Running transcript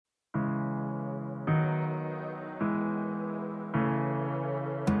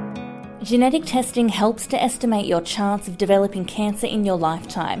Genetic testing helps to estimate your chance of developing cancer in your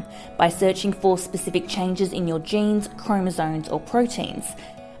lifetime by searching for specific changes in your genes, chromosomes, or proteins.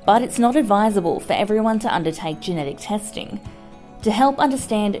 But it's not advisable for everyone to undertake genetic testing. To help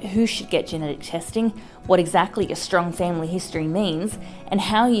understand who should get genetic testing, what exactly a strong family history means, and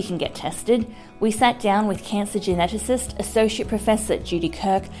how you can get tested, we sat down with cancer geneticist Associate Professor Judy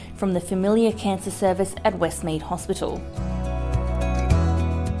Kirk from the Familiar Cancer Service at Westmead Hospital.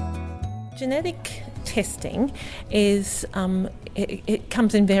 Genetic testing is it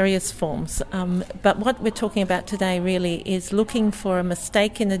comes in various forms, but what we're talking about today really is looking for a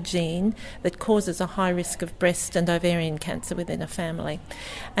mistake in a gene that causes a high risk of breast and ovarian cancer within a family.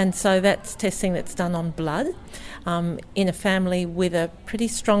 And so that's testing that's done on blood in a family with a pretty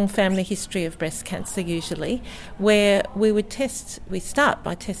strong family history of breast cancer usually, where we start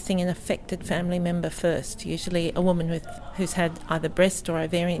by testing an affected family member first, usually a woman who's had either breast or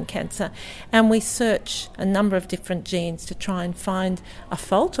ovarian cancer, and we search a number of different genes to try and find a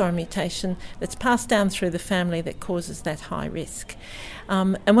fault or a mutation that's passed down through the family that causes that high risk.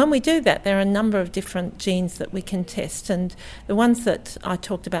 And when we do that, there are a number of different genes that we can test, and the ones that I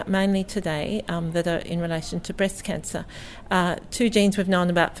talked about mainly today that are in relation to breast cancer, two genes we've known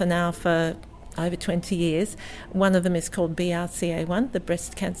about for over 20 years. One of them is called BRCA1, the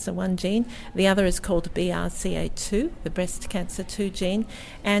breast cancer 1 gene. The other is called BRCA2, the breast cancer 2 gene.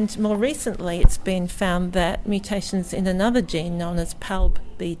 And more recently, it's been found that mutations in another gene known as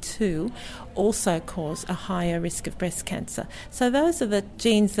PALB2 also cause a higher risk of breast cancer. So those are the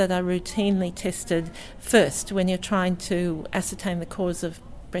genes that are routinely tested first when you're trying to ascertain the cause of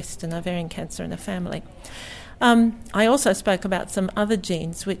breast and ovarian cancer in a family. I also spoke about some other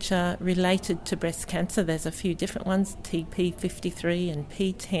genes which are related to breast cancer. There's a few different ones, TP53 and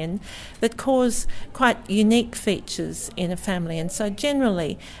P10, that cause quite unique features in a family. And so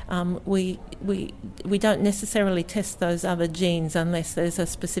generally, we don't necessarily test those other genes unless there's a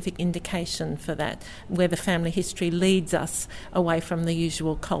specific indication for that, where the family history leads us away from the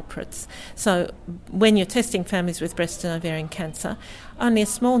usual culprits. So when you're testing families with breast and ovarian cancer, only a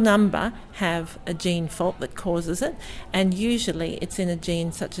small number have a gene fault that causes it, and usually it's in a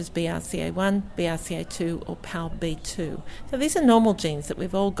gene such as BRCA1, BRCA2 or PALB2. So these are normal genes that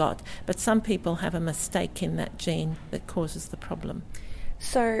we've all got, but some people have a mistake in that gene that causes the problem.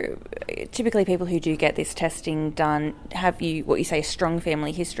 So typically people who do get this testing done have what you say a strong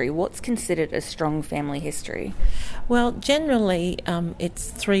family history. What's considered a strong family history? Well, generally it's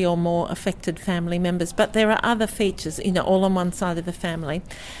 3 or more affected family members, but there are other features, all on one side of the family.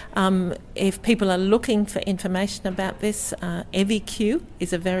 If people are looking for information about this, EviQ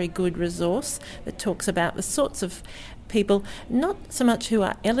is a very good resource that talks about the sorts of people, not so much who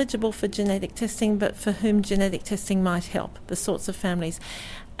are eligible for genetic testing, but for whom genetic testing might help, the sorts of families.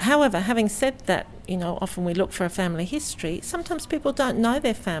 However, having said that, often we look for a family history. Sometimes people don't know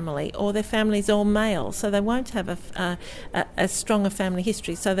their family, or their family's all male, so they won't have a stronger family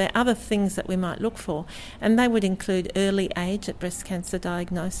history. So there are other things that we might look for, and they would include early age at breast cancer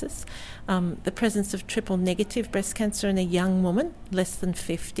diagnosis, the presence of triple negative breast cancer in a young woman, less than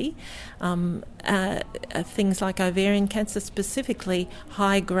 50, things like ovarian cancer, specifically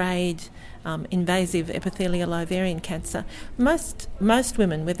high-grade invasive epithelial ovarian cancer. Most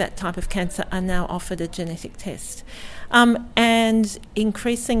women with that type of cancer are now offered a genetic test. And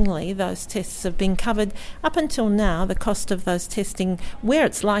increasingly those tests have been covered. Up until now, the cost of those testing, where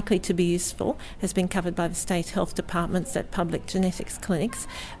it's likely to be useful, has been covered by the state health departments at public genetics clinics.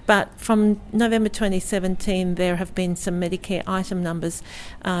 But from November 2017, there have been some Medicare item numbers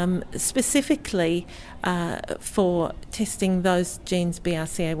specifically for testing those genes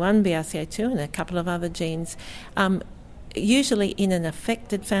BRCA1, BRCA2 and a couple of other genes, usually in an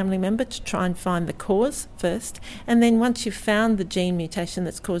affected family member, to try and find the cause first. And then once you've found the gene mutation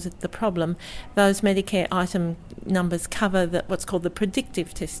that's caused the problem, those Medicare item numbers cover what's called the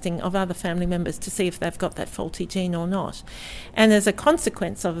predictive testing of other family members to see if they've got that faulty gene or not. And as a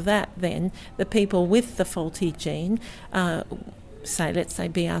consequence of that, then, the people with the faulty gene, let's say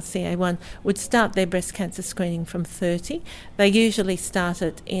BRCA1, would start their breast cancer screening from 30. They usually start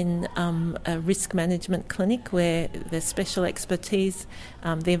it in a risk management clinic where there's special expertise,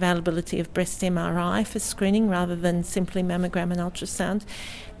 the availability of breast MRI for screening rather than simply mammogram and ultrasound.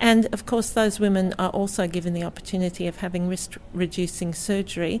 And of course those women are also given the opportunity of having risk-reducing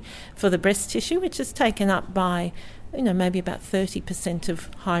surgery for the breast tissue, which is taken up by maybe about 30% of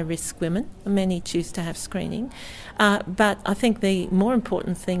high-risk women. Many choose to have screening. But I think the more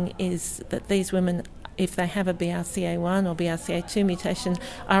important thing is that these women if they have a BRCA1 or BRCA2 mutation,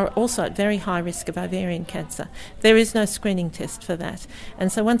 are also at very high risk of ovarian cancer. There is no screening test for that.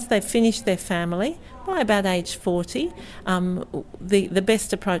 And so once they've finished their family, by about age 40, the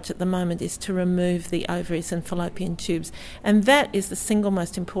best approach at the moment is to remove the ovaries and fallopian tubes. And that is the single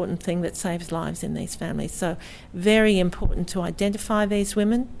most important thing that saves lives in these families. So very important to identify these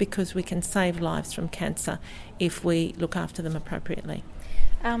women, because we can save lives from cancer if we look after them appropriately.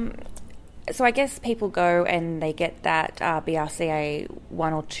 So I guess people go and they get that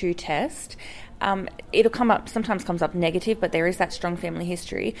BRCA1 or 2 test. It'll sometimes comes up negative, but there is that strong family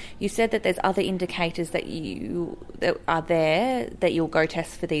history. You said that there's other indicators that are there that you'll go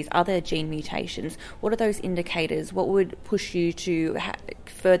test for these other gene mutations. What are those indicators? What would push you to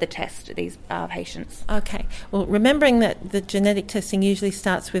further test these patients? Okay. Well, remembering that the genetic testing usually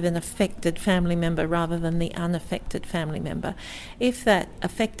starts with an affected family member rather than the unaffected family member. If that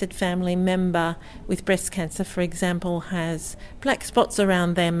affected family member with breast cancer, for example, has black spots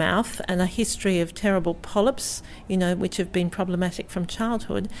around their mouth and a history of terrible polyps, which have been problematic from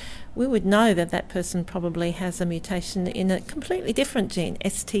childhood, we would know that that person probably has a mutation in a completely different gene,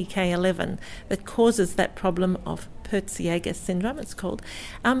 STK11, that causes that problem of Peutz-Jeghers syndrome, it's called,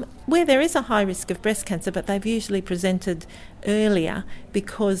 where there is a high risk of breast cancer, but they've usually presented earlier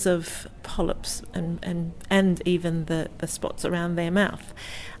because of polyps and even the spots around their mouth.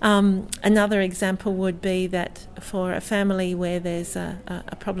 Another example would be that for a family where there's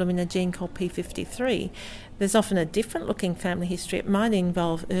a problem in a gene called P53, there's often a different looking family history. It might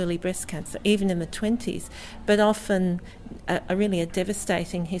involve early breast cancer, even in the 20s, but often a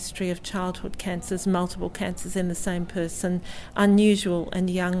devastating history of childhood cancers, multiple cancers in the same person, unusual and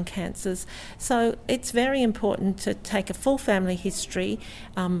young cancers. So it's very important to take a full family history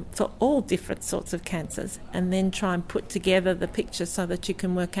for all different sorts of cancers, and then try and put together the picture so that you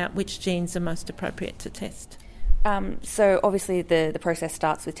can work out which genes are most appropriate to test. So obviously the process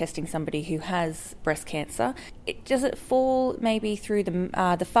starts with testing somebody who has breast cancer. Does it fall maybe through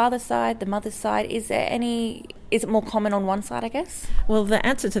the father's side, the mother's side? Is it more common on one side, I guess? Well, the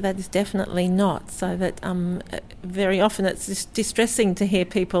answer to that is definitely not. So that very often it's just distressing to hear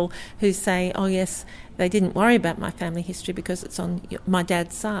people who say, oh yes, they didn't worry about my family history because it's on my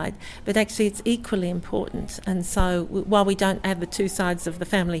dad's side. But actually it's equally important. And so while we don't add the two sides of the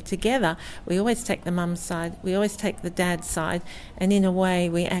family together, we always take the mum's side, we always take the dad's side, and in a way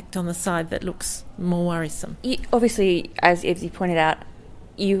we act on the side that looks more worrisome. Obviously, as you pointed out,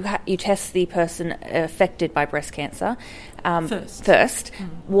 you test the person affected by breast cancer first.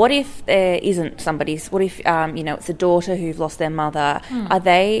 What if there isn't somebody's? What if it's a daughter who's lost their mother? Are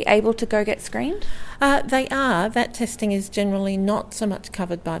they able to go get screened? They are. That testing is generally not so much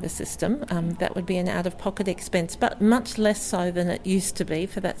covered by the system. That would be an out-of-pocket expense, but much less so than it used to be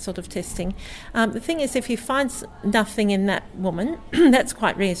for that sort of testing. The thing is, if you find nothing in that woman, that's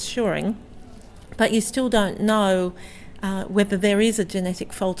quite reassuring, but you still don't know whether there is a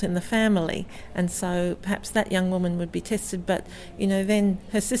genetic fault in the family, and so perhaps that young woman would be tested, but then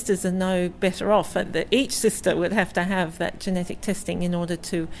her sisters are no better off. Each sister would have to have that genetic testing in order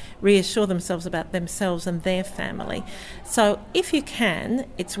to reassure themselves about themselves and their family. So if you can,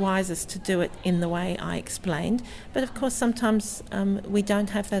 it's wisest to do it in the way I explained, but of course sometimes we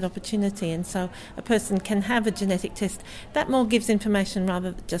don't have that opportunity, and so a person can have a genetic test that more gives information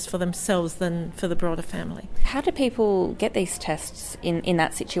rather just for themselves than for the broader family. How do people get these tests in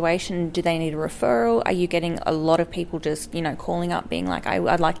that situation? Do they need a referral? Are you getting a lot of people just calling up being like,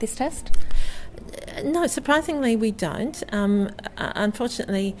 I'd like this test? No, surprisingly we don't.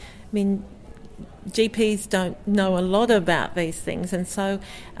 Unfortunately, GPs don't know a lot about these things, and so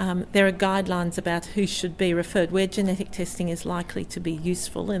there are guidelines about who should be referred, where genetic testing is likely to be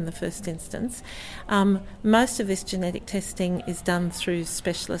useful in the first instance. Most of this genetic testing is done through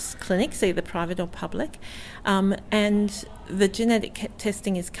specialist clinics, either private or public, and the genetic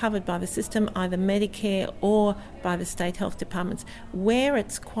testing is covered by the system, either Medicare or by the state health departments, where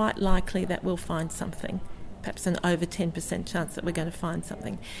it's quite likely that we'll find something. Perhaps an over 10% chance that we're going to find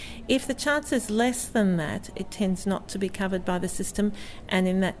something. If the chance is less than that, it tends not to be covered by the system, and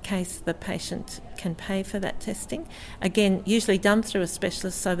in that case the patient can pay for that testing. Again, usually done through a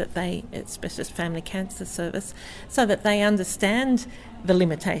specialist specialist family cancer service, so that they understand the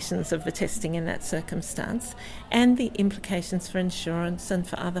limitations of the testing in that circumstance and the implications for insurance and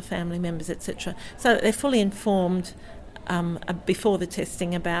for other family members, etc. So that they're fully informed before the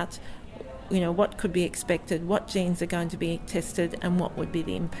testing about what could be expected, what genes are going to be tested, and what would be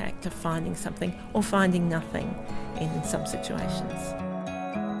the impact of finding something or finding nothing in some situations.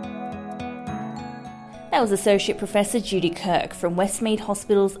 That was Associate Professor Judy Kirk from Westmead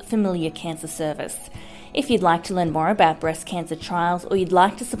Hospital's Familiar Cancer Service. If you'd like to learn more about breast cancer trials or you'd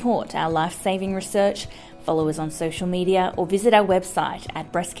like to support our life-saving research, follow us on social media or visit our website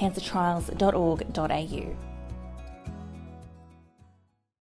at breastcancertrials.org.au.